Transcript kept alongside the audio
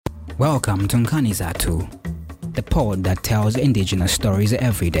Welcome to Nkanizatu, the pod that tells indigenous stories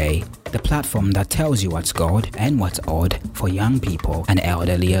every day, the platform that tells you what's good and what's odd for young people and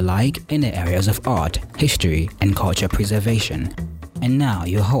elderly alike in the areas of art, history, and culture preservation. And now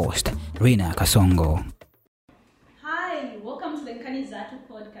your host, Rina Kasongo. Hi, welcome to the Nkanizatu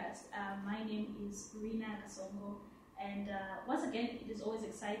podcast. My name is Rina Kasongo, and once again, it is always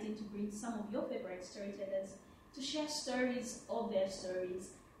exciting to bring some of your favorite storytellers to share stories of their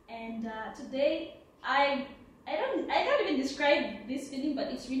stories. And today, I can't even describe this feeling, but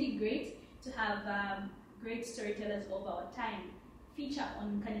it's really great to have great storytellers of our time feature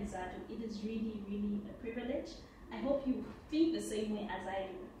on Nkanizatu. It is really, really a privilege. I hope you think the same way as I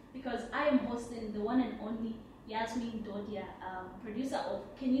do, because I am hosting the one and only Yasmin Dodia, producer of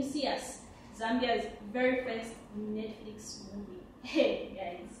Can You See Us, Zambia's very first Netflix movie. Hey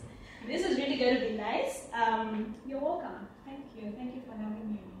guys, this is really going to be nice. You're welcome. Thank you for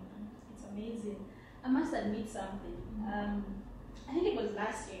having me. It's amazing. I must admit something. I think it was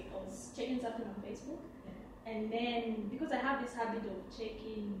last year. I was checking something on Facebook, and then because I have this habit of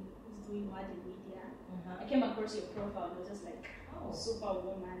checking who's doing what in media, I came across your profile and was just like, oh,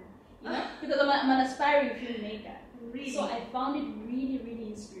 superwoman. You know, because I'm an aspiring filmmaker. Really? So I found it really, really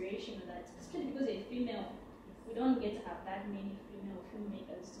inspirational that, especially because you're a female, we don't get to have that many female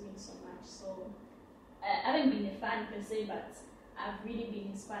filmmakers doing so much. So I haven't been a fan per se, but I've really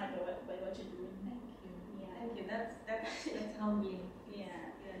been inspired by what you're doing. Thank you. Yeah. Thank you. That's humbling.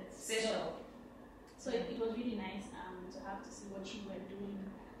 Yeah. It's special. So it was really nice to have to see what you were doing,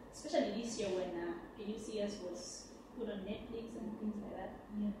 especially this year when Can You See Us was put on Netflix and things like that.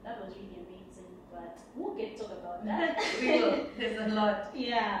 Yeah. That was really amazing. But we'll get to talk about that. We will. There's a lot.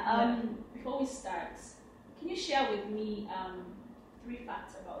 Yeah. Before we start, can you share with me 3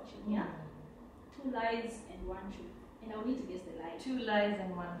 facts about you? Yeah. 2 lies and 1 truth. And I'll need to guess the lie. 2 lies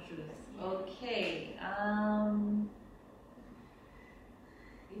and 1 truth. Yeah. Okay.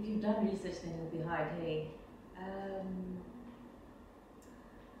 If you've done research, then it'll be hard. Hey,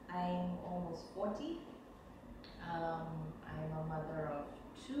 I'm almost 40. I'm a mother of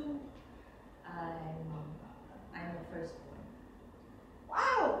 2. I'm the firstborn.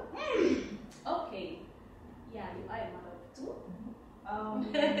 Wow. Okay. Yeah, you are a mother of 2. Wow.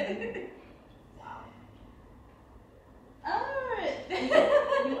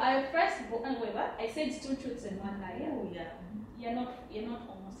 You are firstborn. Wait, what? I said 2 truths and 1 lie. Oh yeah. You're not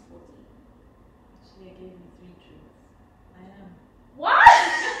almost 40. Actually, I gave you 3 truths. I am. What?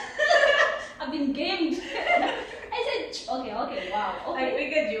 I've been gamed. I said okay. Wow. Okay. I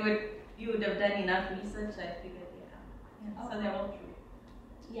figured you would have done enough research. I figured, yeah. So they're all true.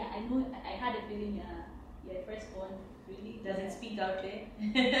 Yeah, I know. I had a feeling you're firstborn. Really? Does it speak out there?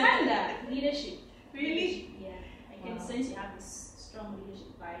 Kinda leadership. Really? Yeah, I can sense you have this strong leadership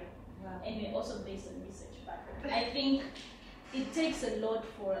vibe, and you're also based on research background. I think it takes a lot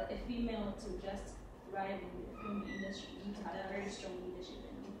for a female to just thrive in the film industry. You need to have very strong leadership,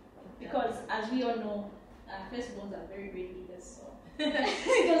 because as we all know, firstborns are very great leaders. So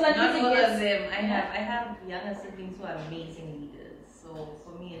not all of them. I have younger siblings who are amazing leaders. So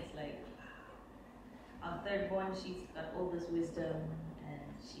for me, it's like our thirdborn. She's got all this wisdom, and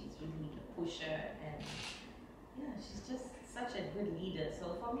she's really a pusher, and yeah, she's just such a good leader.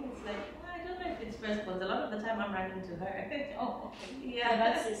 So for me, it's like, well, I don't know if it's firstborn. A lot of the time, I'm running to her. Oh, okay. Yeah, so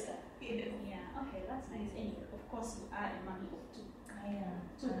that's sister. Yes. Yeah. Okay, that's nice. Anyway, of course, you are a mommy of 2. I am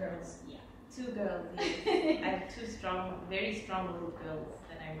 2 girls. Yeah. 2 girls. Yes. I have 2 very strong little girls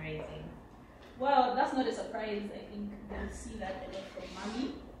that I'm raising. Well, that's not a surprise. I think we'll see that a lot from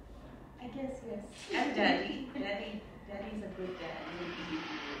mommy. I guess, yes. And daddy. Daddy's a good dad.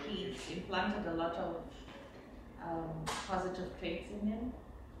 He's implanted a lot of positive traits in him.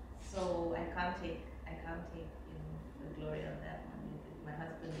 So I can't take the glory of that one. My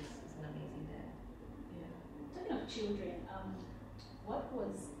husband is an amazing dad. Yeah. Talking of children, what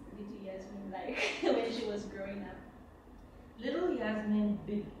was little Yasmin like when she was growing up? Little Yasmin,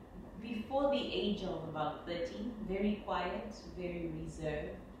 before the age of about 13, very quiet, very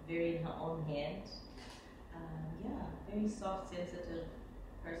reserved, very in her own head. Very soft, sensitive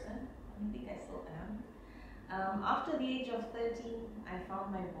person. I think I still am. After the age of 13, I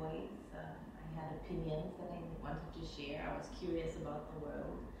found my voice. I had opinions that I wanted to share. I was curious about the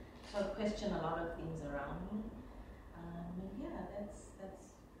world. So I questioned a lot of things around me. That's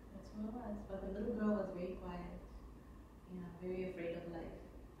who I was. But the little girl was very quiet. Very afraid of life.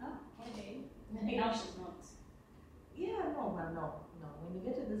 Oh, okay. Now she's not. Yeah, no. When you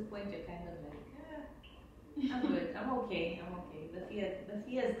get to this point, you're kind of like, I'm good. I'm okay. The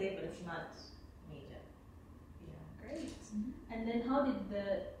fear is there, but it's not major. Yeah. Great. And then how did the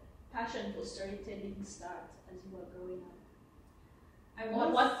passion for storytelling start as you were growing up? I At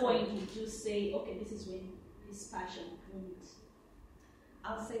was, what point would you say, okay, this is when this passion bloomed?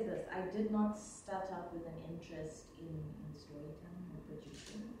 I'll say this, I did not start out with an interest in storytelling or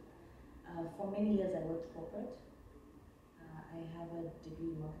producing. For many years I worked corporate. I have a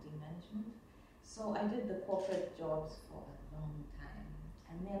degree in marketing management. So I did the corporate jobs for a long time.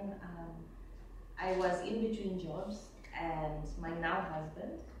 And then I was in between jobs, and my now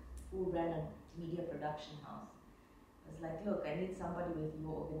husband, who ran a media production house, was like, look, I need somebody with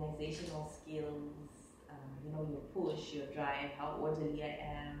your organizational skills, your push, your drive, how orderly I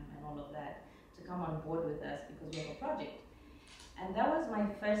am, and all of that, to come on board with us because we have a project. And that was my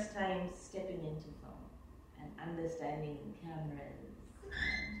first time stepping into film and understanding cameras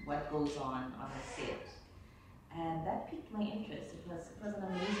and what goes on a set. And that piqued my interest. It was an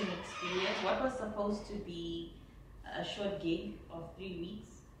amazing experience. What was supposed to be a short gig of 3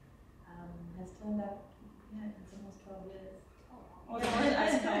 weeks has turned out, it's almost 12 years. I want to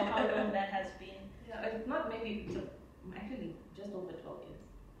ask how long that has been. Yeah, it's not maybe, actually just over 12 years.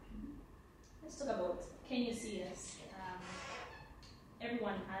 Let's talk about Can You See Us?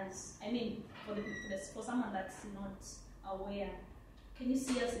 Everyone has, for someone that's not aware, Can You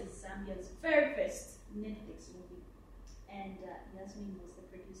See Us is Zambia's very first Netflix movie, and Yasmin was the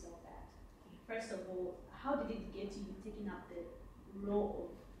producer of that. First of all, how did it get you taking up the role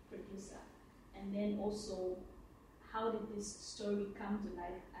of producer? And then also, how did this story come to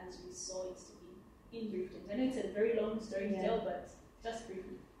life as we saw it to be in brief terms? I know it's a very long story to tell, but just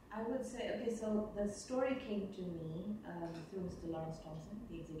briefly. I would say, okay, so the story came to me through Mr. Lawrence Thompson,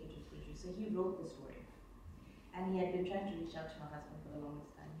 the executive producer. He wrote the story. And he had been trying to reach out to my husband for the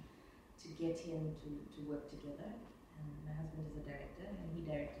longest time to get him to work together. And my husband is a director, and he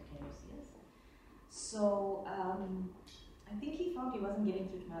directed Can You See Us? So I think he found he wasn't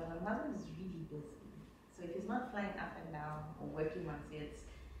getting through to my husband. My husband is really busy. So if he's not flying up and down or working on sets,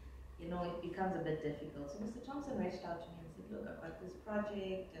 it becomes a bit difficult. So Mr. Thompson reached out to me and said, look, I've got this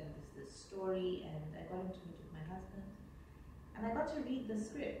project and this story, and I got him to meet with my husband. And I got to read the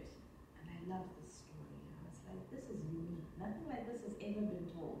script, and I loved the story. I was like, this is unique. Nothing like this has ever been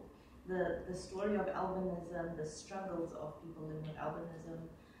told. The story of albinism, the struggles of people living with albinism,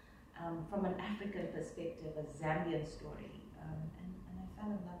 from an African perspective, a Zambian story. And I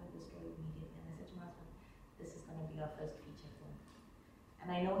fell in love with the story immediately. And I said to my husband, this is going to be our first feature film. And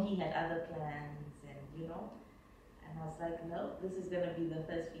I know he had other plans, and and I was like, no, this is going to be the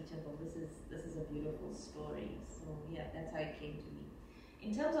first feature film. This is a beautiful story. So yeah, that's how it came to me.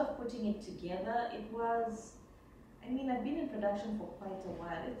 In terms of putting it together, it was, I've been in production for quite a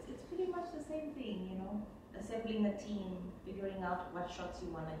while. It's pretty much the same thing, assembling a team, figuring out what shots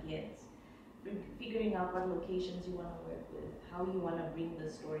you want to get, figuring out what locations you want to work with, how you want to bring the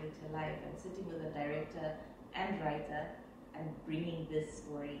story to life, and sitting with a director and writer and bringing this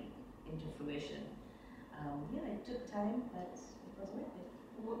story into fruition. It took time, but it was worth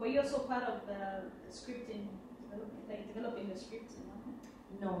it. Were you also part of the scripting, developing the script?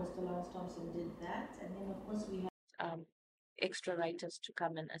 No, Mr. Lawrence Thompson did that, and then of course we had extra writers to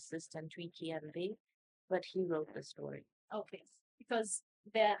come and assist and tweak here and there, but he wrote the story. Okay, because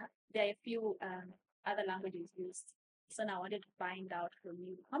there are a few other languages used. So now I wanted to find out from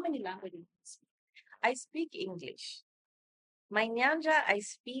you, how many languages do you speak? I speak English. My Nyanja I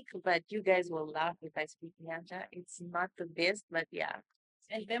speak, but you guys will laugh if I speak Nyanja. It's not the best, but yeah.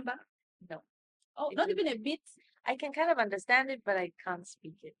 And Vemba? No. Oh, not even a bit? I can kind of understand it, but I can't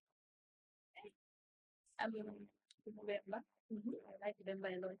speak it. Vemba. I like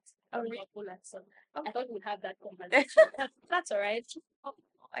Vemba a lot. Oh, really? So I thought we'd have that conversation. That's all right.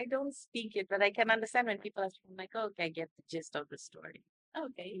 I don't speak it, but I can understand when people ask me, I'm like, oh, okay, I get the gist of the story.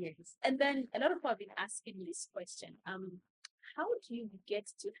 Okay, yes. And then a lot of people have been asking me this question. How do you get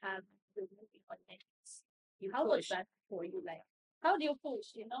to have the movie on Netflix? How was that for you? Like, how do you push,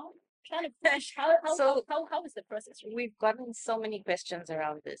 Trying to push. How is the process? Really? We've gotten so many questions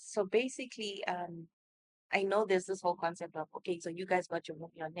around this. So basically, I know there's this whole concept of, okay, so you guys got your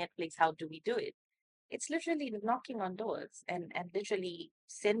movie on Netflix, how do we do it? It's literally knocking on doors and literally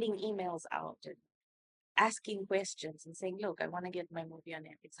sending emails out and asking questions and saying, look, I want to get my movie on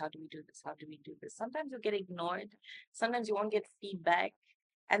Netflix. How do we do this? How do we do this? Sometimes you get ignored. Sometimes you won't get feedback.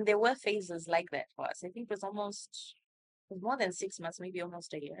 And there were phases like that for us. I think it was more than 6 months, maybe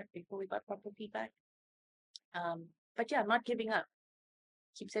almost a year before we got proper feedback. But yeah, not giving up.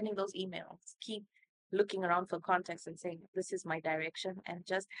 Keep sending those emails. Keep looking around for context and saying, this is my direction, and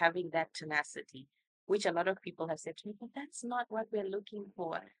just having that tenacity, which a lot of people have said to me, but that's not what we're looking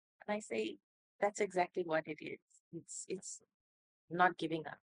for. And I say, that's exactly what it is. It's not giving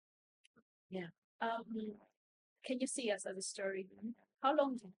up. Yeah. Um, can you see us as a story? How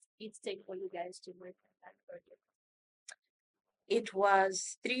long did it take for you guys to work on that project? It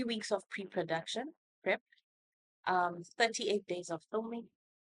was 3 weeks of pre-production prep, 38 days of filming,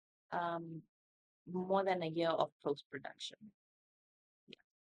 um, more than a year of post-production.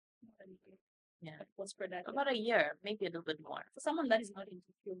 Yeah, Post production. about a year, maybe a little bit more. For someone that is not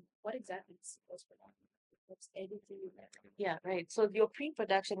into film, what exactly is post production? What's editing? Yeah, right. So your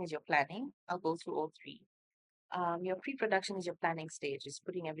pre-production is your planning. I'll go through all three. Your pre-production is your planning stage. It's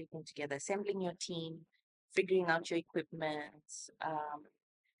putting everything together, assembling your team, figuring out your equipment,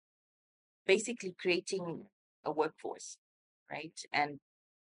 basically creating a workforce, right? And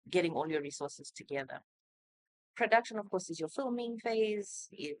getting all your resources together. Production, of course, is your filming phase.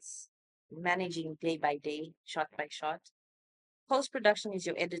 It's managing day by day, shot by shot. Post production is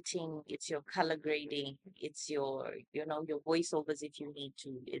your editing, it's your color grading, it's your voiceovers if you need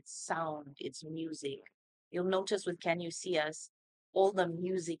to, it's sound, it's music. You'll notice with Can You See Us, all the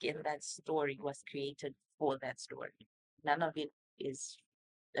music in that story was created for that story. None of it is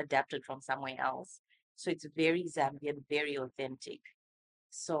adapted from somewhere else. So it's very Zambian, very authentic.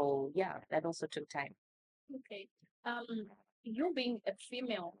 So yeah, that also took time. Okay. Um, you being a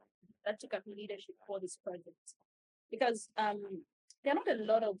female that took up leadership for this project, because there are not a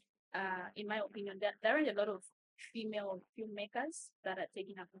lot of, in my opinion, there aren't a lot of female filmmakers that are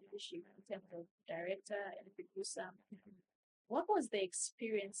taking up leadership in terms of director and producer. What was the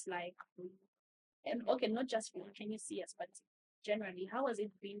experience like for you? And okay, not just for you, Can You See Us, but generally, how has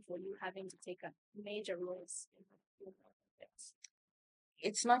it been for you having to take up major roles in film projects?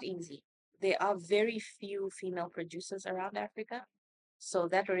 It's not easy. There are very few female producers around Africa. So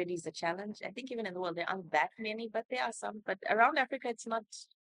that already is a challenge. I think even in the world there aren't that many, but there are some. But around Africa it's not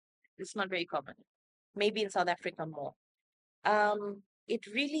very common. Maybe in South Africa more. It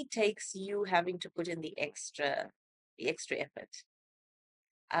really takes you having to put in the extra effort.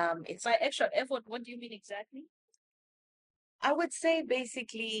 It's By extra effort, what do you mean exactly? I would say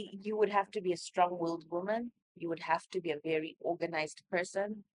basically you would have to be a strong-willed woman. You would have to be a very organized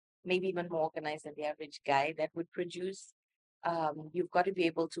person, maybe even more organized than the average guy that would produce. You've got to be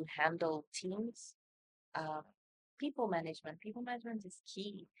able to handle teams. Um, people management. People management is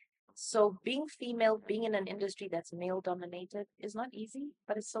key. So being female, being in an industry that's male dominated is not easy,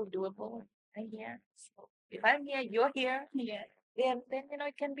 but it's so doable. I'm here. So if I'm here, you're here, Yeah. then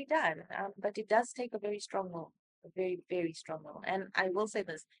it can be done. But it does take a very strong will, a very, very strong will. And I will say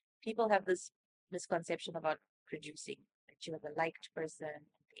this, people have this misconception about producing, that you're the liked person.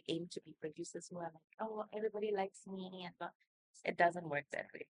 They aim to be producers who are like, oh, everybody likes me. And it doesn't work that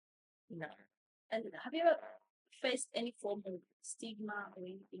way. No. And have you ever faced any form of stigma or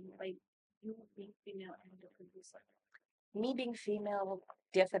anything by you being female and the producer? Me being female,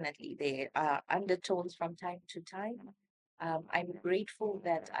 definitely there are undertones from time to time. I'm grateful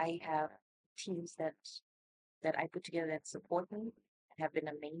that I have teams that I put together that support me, have been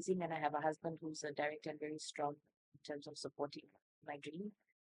amazing, and I have a husband who's a director and very strong in terms of supporting my dream.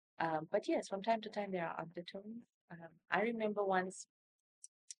 But yes, from time to time there are undertones. I remember once,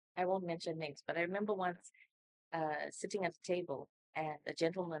 I won't mention names, but I remember once sitting at a table and a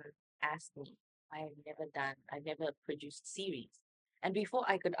gentleman asked me, I've never produced series. And before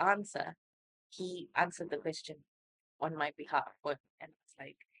I could answer, he answered the question on my behalf.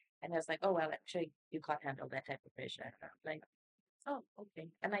 And I was like, oh, well, I'm sure you can't handle that type of pressure. And I'm like, oh, okay.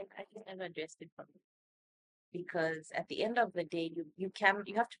 And I just never addressed it from it. Because at the end of the day, you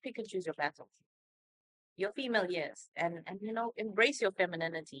have to pick and choose your battles. You're female, yes. And embrace your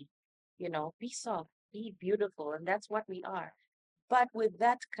femininity. Be soft, be beautiful, and that's what we are. But with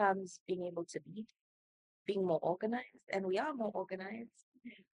that comes being able to lead, being more organized, and we are more organized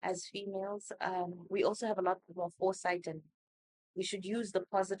as females. We also have a lot more foresight, and we should use the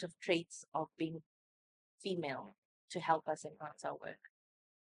positive traits of being female to help us enhance our work.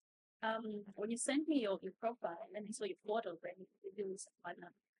 When you sent me your profile and then I saw your photo when you do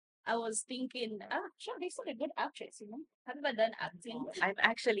partner, I was thinking, sure, this is a good actress. Have you ever done acting? I'm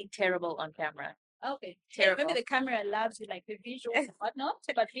actually terrible on camera. Okay. Terrible. Maybe the camera allows you like the visuals and whatnot,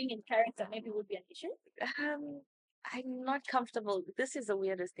 but being in character maybe would be an issue. I'm not comfortable. This is the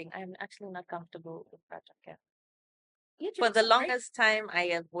weirdest thing. I'm actually not comfortable with front of camera. For the longest time, I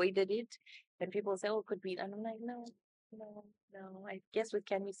avoided it. When people say, "Oh, could be," and I'm like, no, no, no. I guess with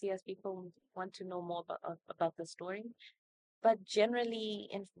Can You See Us, people want to know more about the story. But generally,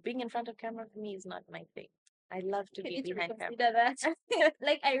 being in front of camera for me is not my thing. I love to be behind camera. That.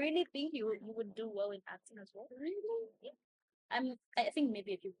 Like, I really think you would do well in acting as well. Really? Yeah. I think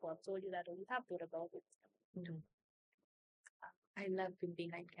maybe if people have told you that or you have thought about it. Mhm. I love being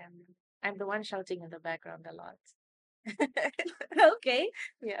behind camera. I'm the one shouting in the background a lot. Okay,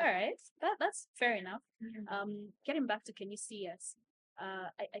 all Yeah. right, that's fair enough. Getting back to Can You See Us?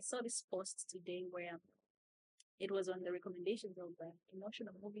 I saw this post today where it was on the recommendations of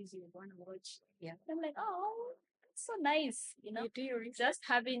emotional movies you want to watch. Yeah. I'm like, oh, it's so nice, You do your research. just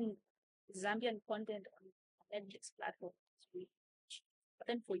having Zambian content on Netflix platform is really rich. But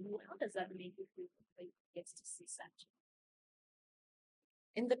then for you, how does that make you feel when you get to see such?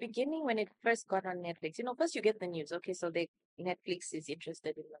 In the beginning, when it first got on Netflix, first you get the news. Okay, so Netflix is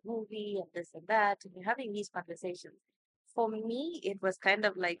interested in the movie and this and that, and you're having these conversations. For me, it was kind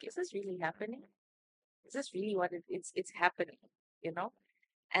of like, is this really happening? Is this really what it's happening? You know?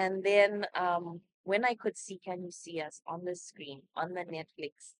 And then when I could see Can You See Us on the screen, on the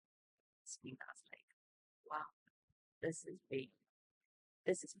Netflix screen, I was like, wow, this is big.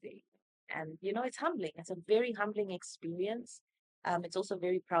 This is big. And it's humbling. It's a very humbling experience. It's also a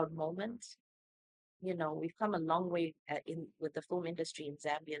very proud moment. We've come a long way in with the film industry in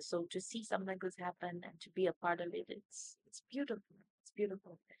Zambia. So to see something like this happen and to be a part of it, it's beautiful. It's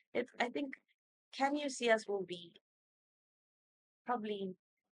beautiful. I think Can You See Us will be probably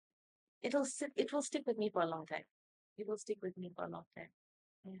it will stick with me for a long time. It will stick with me for a long time.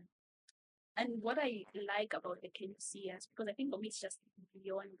 Yeah. And what I like about the Can You See Us, because I think for me it's just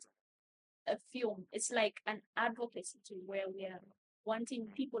beyond a film. It's like an advocacy to where we are wanting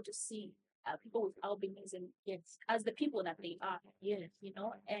people to see people with albinism, yes, as the people that they are. Yes.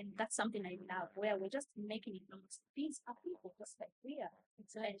 And that's something I love, where we're just making it known these are people just like we are.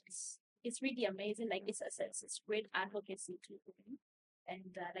 And it's really amazing. Like it's great advocacy too for me.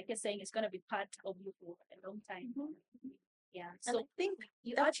 And like you're saying, it's gonna be part of you for a long time. Yeah. And I So think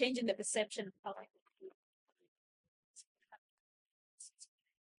you are changing the perception of how people feel.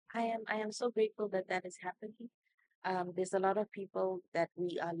 I am so grateful that that is happening. There's a lot of people that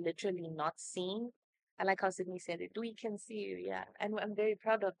we are literally not seeing. I like how Sydney said it. We can see you, yeah, and I'm very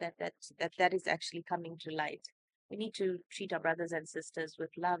proud of that. That is actually coming to light. We need to treat our brothers and sisters with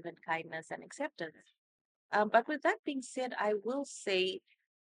love and kindness and acceptance. But with that being said, I will say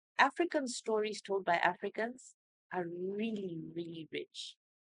African stories told by Africans are really, really rich.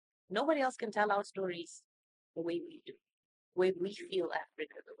 Nobody else can tell our stories the way we do, the way we feel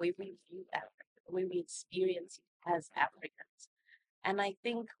Africa, the way we view Africa, the way we experience it as Africans. And I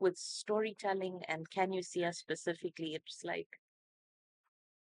think with storytelling and Can You See Us specifically, it's like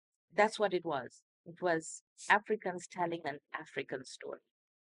that's what it was. It was Africans telling an African story.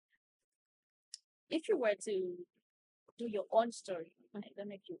 If you were to do your own story, I don't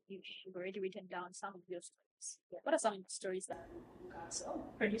know if you've already written down some of your stories. What are some stories that you guys? Oh,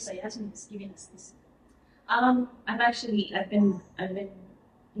 producer Yasmin is giving us this. I've been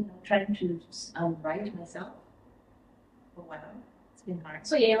trying to write myself for a while. It's been hard.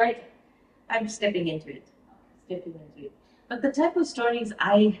 So yeah, right. I'm stepping into it. But the type of stories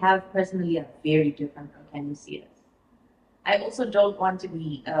I have personally are very different from Can You See Us. I also don't want to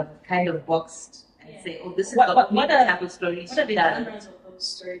be kind of boxed and say, oh, this is the type of stories. What are the genres of those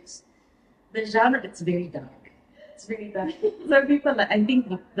stories? The genre, it's very dark. It's very dark. Some people, I think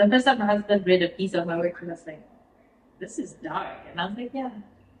the first time my husband read a piece of my work, he was like, this is dark. And I was like, yeah.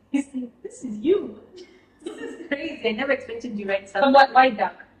 He's like, this is you. This is crazy. I never expected you to write something. But why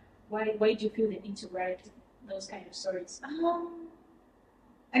dark? Why do you feel the need to write those kind of stories?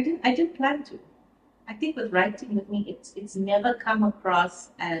 I didn't plan to. I think with writing with me, it's never come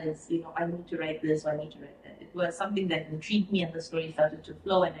across as, I need to write this or I need to write that. It was something that intrigued me and the story started to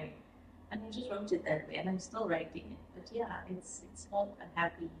flow and I just wrote it that way and I'm still writing it. But yeah, it's not a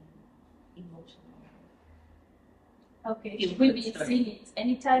happy, emotional. Okay, we'll be seeing it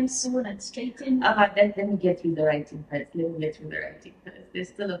anytime soon and straight in. Let me get through the writing part. There's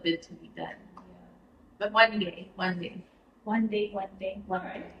still a bit to be done. Yeah. But one day.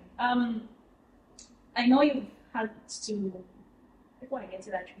 I know you've had to, before I get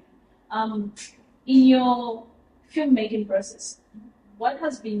to that, in your filmmaking process, what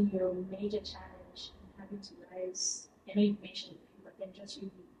has been your major challenge in having to rise? I know you've mentioned it, but then just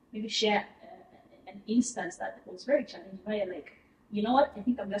maybe share an instance that was very challenging, where you're like, you know what, I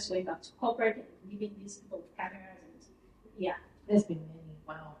think I'm just going back to corporate and leaving these people with cameras. And yeah. There's been many,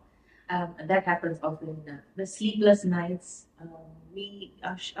 wow. And that happens often. The sleepless nights, our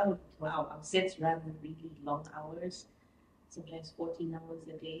sets run really long hours, sometimes 14 hours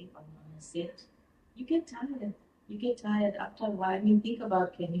a day on a set. You get tired after a while. I mean, think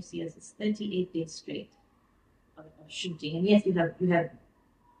about Can You See Us? It's 38 days straight of shooting. And yes, you have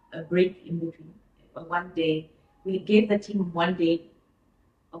a break in between. One day, we gave the team 1 day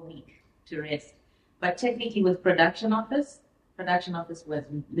a week to rest. But technically with production office production office was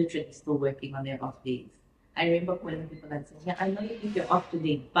literally still working on their off days. I remember calling people and saying, yeah, I know you think you're off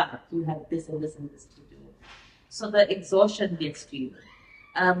today, but you have this and this and this to do. So the exhaustion gets to you.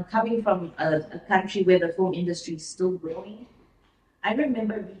 Coming from a country where the film industry is still growing, I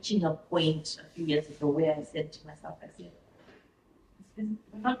remember reaching a point a few years ago where I said to myself,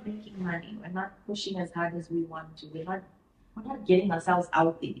 we're not making money, we're not pushing as hard as we want to, we're not getting ourselves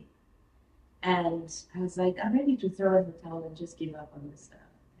out there. And I was like, I'm ready to throw in the towel and just give up on this stuff.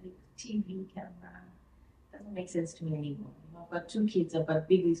 Like TV, camera, doesn't make sense to me anymore. I've got 2 kids, I've got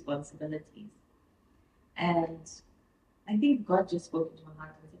big responsibilities. And I think God just spoke into my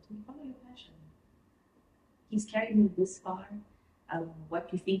heart and said to me, follow your passion. He's carried me this far. What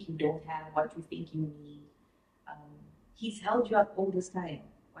you think you don't have, what you think you need. He's held you up all this time.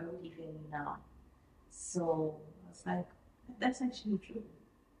 Why would he fail you now? So I was like, that's actually true.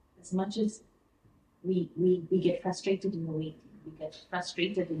 As much as we get frustrated in the waiting, we get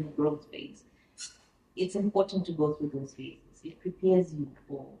frustrated in the growth phase, it's important to go through those phases. It prepares you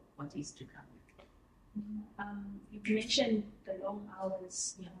for what is to come. You mentioned the long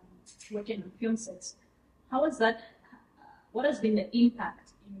hours working on film sets. How was that? What has been the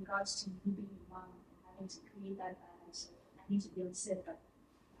impact in regards to you being a mom and having to create that balance of I need to be on set, but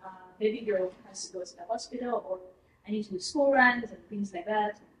baby girl has to go to the hospital, or I need to do school runs and things like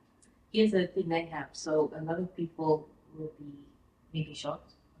that? Here's the thing I have. So a lot of people will be maybe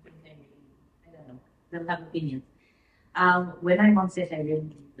shocked. I don't know. They'll have opinions. When I'm on set, I really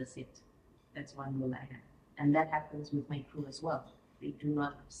leave the set. That's one rule I have. And that happens with my crew as well. They do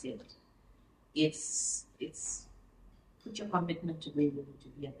not sit. It's put your commitment to where you need to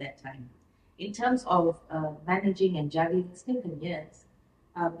be at that time. In terms of managing and juggling, it's taken years.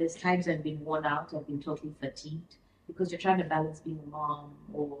 There's times I've been worn out, I've been totally fatigued because you're trying to balance being a mom,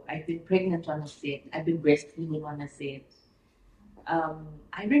 or I've been pregnant on a set, I've been breastfeeding on a set.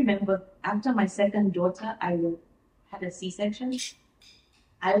 I remember after my second daughter, I had a C-section.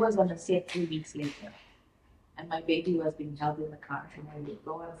 I was on a set 3 weeks later, and my baby was being held in the car, and I would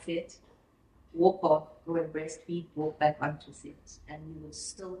go on set, walk off, go and breastfeed, walk back onto set, and we would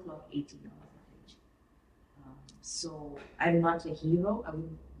still clock 18 hours a day. So I'm not a hero. I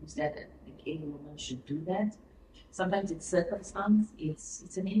wouldn't use that as like any woman should do that. Sometimes it's circumstance.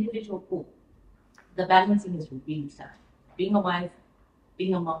 It's an individual pool. The balancing is really tough. Being a wife,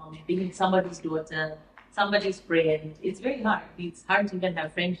 being a mom, being somebody's daughter, somebody's friend, it's very hard. It's hard to even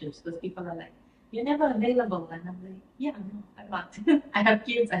have friendships because people are like, you're never available. And I'm like, yeah, no, I'm not. I have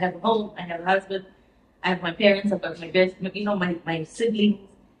kids, I have a home, I have a husband, I have my parents, I've got my best, my siblings.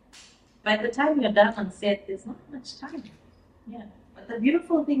 By the time you're done on set, there's not much time. Yeah. But the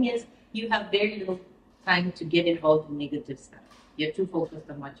beautiful thing is you have very little time to get involved in negative stuff. You're too focused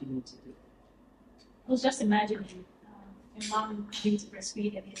on what you need to do. I was just imagining your mom having to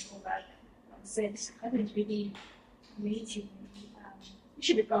breastfeed and then go back on set. That is really amazing. You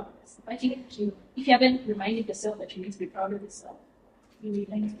should be proud of this. I think if you haven't reminded yourself that you need to be proud of yourself, you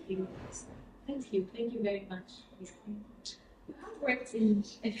really need to do this. Thank you. Thank you very much. You have worked in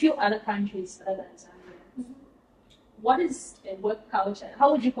a few other countries other than Zambia. What is a work culture?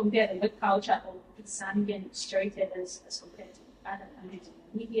 How would you compare the work culture of the Zambian storytellers as compared to other countries in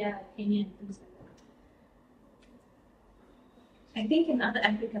Namibia, Kenya, and things like that? I think in other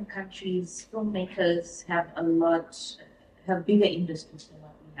African countries, filmmakers have bigger industries than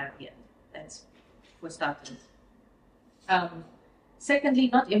what we have here. That's for starters. Secondly,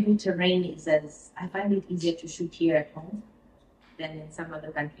 not every terrain is I find it easier to shoot here at home than in some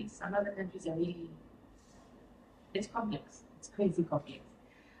other countries. Some other countries are it's complex. It's crazy complex.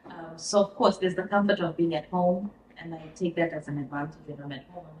 So of course, there's the comfort of being at home, and I take that as an advantage when I'm at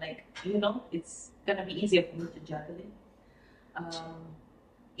home. I'm like, it's gonna be easier for me to juggle it.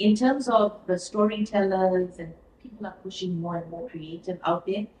 In terms of the storytellers, and people are pushing more and more creative out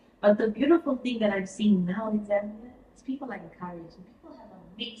there. But the beautiful thing that I'm seeing now in Zambia is people are encouraged. People have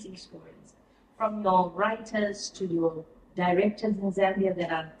amazing stories, from your writers to your directors in Zambia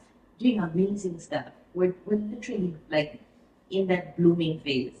that are doing amazing stuff. We're literally like in that blooming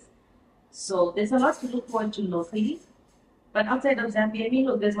phase. So there's a lot to look forward to locally. But outside of Zambia,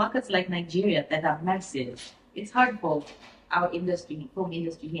 look, there's markets like Nigeria that are massive. It's hard for our film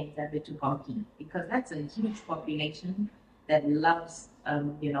industry here in Zambia to compete because that's a huge population that loves,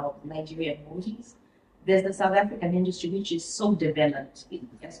 Nigerian movies. There's the South African industry, which is so developed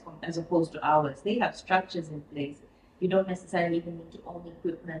as opposed to ours. They have structures in place. You don't necessarily even need to own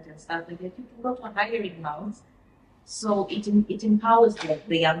equipment and stuff like that. You can go to hiring rounds. So it empowers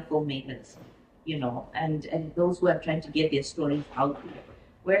the young filmmakers, and those who are trying to get their stories out there.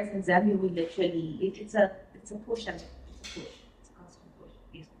 Whereas in Zambia, we literally, it's a push and it's a push.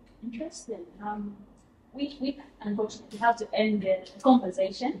 Interesting. We unfortunately have to end the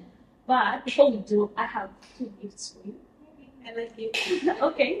conversation, but before we do, I have two gifts for you. I like you.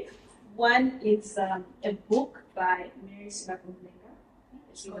 Okay. One is a book by Mary Sibakundlenga.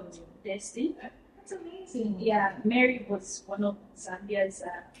 It's called Destiny. That's amazing. Yeah, Mary was one of Zambia's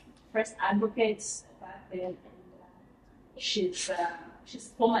first advocates back then, and she's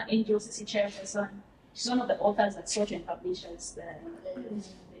former Angel CC chairperson. She's one of the authors at Social and Publishers, the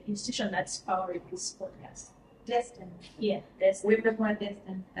institution that's powering this podcast. Destined. Yeah, Destiny. Women who are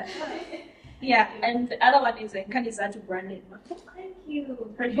destined. Yeah, and the other one is a Kanizatu branded. Thank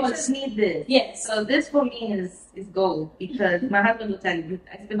you. Producers need this. Yes. So this for me is gold because my husband will tell you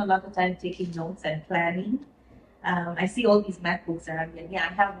I spend a lot of time taking notes and planning. I see all these MacBooks around here. Yeah,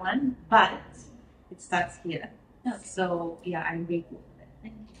 I have one, but it starts here. Okay. So yeah, I'm grateful for that.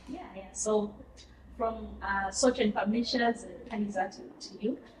 Thank you. Yeah. So from Social and Publishers and Kanizatu to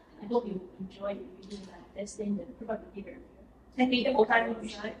you, I hope you enjoyed reading that Destiny and probably give it. Thank you. People can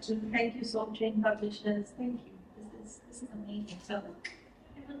appreciate To thank you so much, publishers. Thank you. This is amazing. So,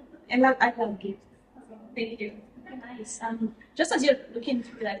 I love gifts. Thank you. Nice. Just as you're looking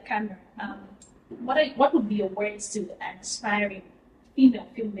through that camera, what would be your words to an aspiring female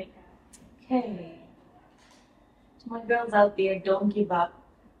filmmaker? Okay. To my girls out there, don't give up.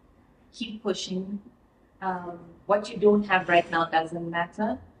 Keep pushing. What you don't have right now doesn't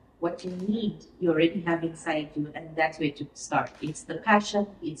matter. What you need, you already have inside you, and that's where to start. It's the passion,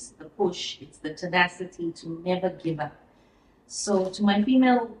 it's the push, it's the tenacity to never give up. So to my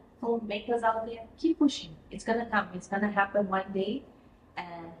female filmmakers out there, keep pushing. It's gonna come. It's gonna happen one day,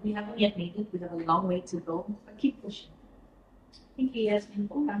 and we haven't yet made it. We have a long way to go, but keep pushing. Thank you, Yasmin,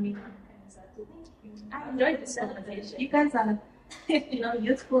 for coming on. I enjoyed this conversation. You guys are,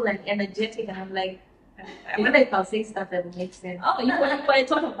 youthful and energetic, and I'm like, I wonder if I'll say stuff that makes sense. Oh, you quite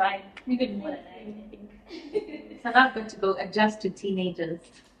thought of mine. Even more than I think. So now I've got to go adjust to teenagers.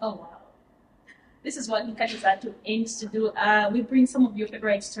 Oh, wow. This is what Kanizatu aims to do. We bring some of your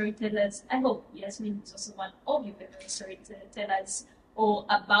favorite storytellers. I hope Yasmin is also one of your favorite storytellers or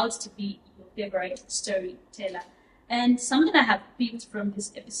about to be your favorite storyteller. And something I have picked from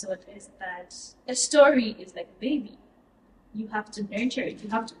this episode is that a story is like a baby. You have to nurture it, you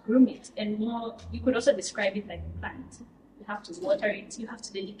have to groom it, and more, you could also describe it like a plant. You have to water it, you have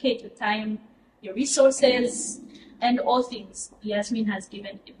to dedicate your time, your resources, and all things. Yasmin has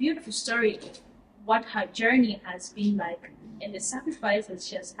given a beautiful story of what her journey has been like and the sacrifices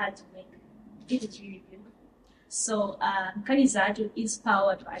she has had to make. It is really beautiful. So, Kanizatu is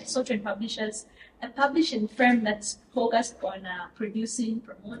powered by Social and Publishers, a publishing firm that's focused on producing,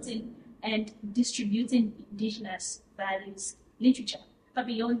 promoting, and distributing indigenous values literature. But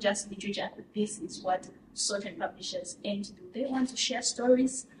beyond just literature, this is what Social Publishers aim to do. They want to share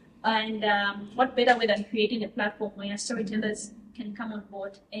stories, and what better way than creating a platform where storytellers can come on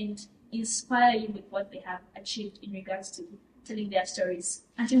board and inspire you with what they have achieved in regards to telling their stories.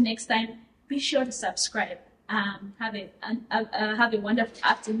 Until next time, be sure to subscribe. Have a wonderful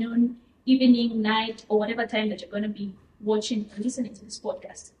afternoon, evening, night, or whatever time that you're going to be watching or listening to this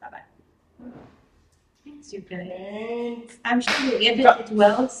podcast. Bye-bye. Thanks, you guys. I'm sure you edit it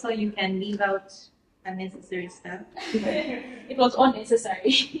well so you can leave out unnecessary stuff. It was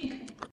unnecessary.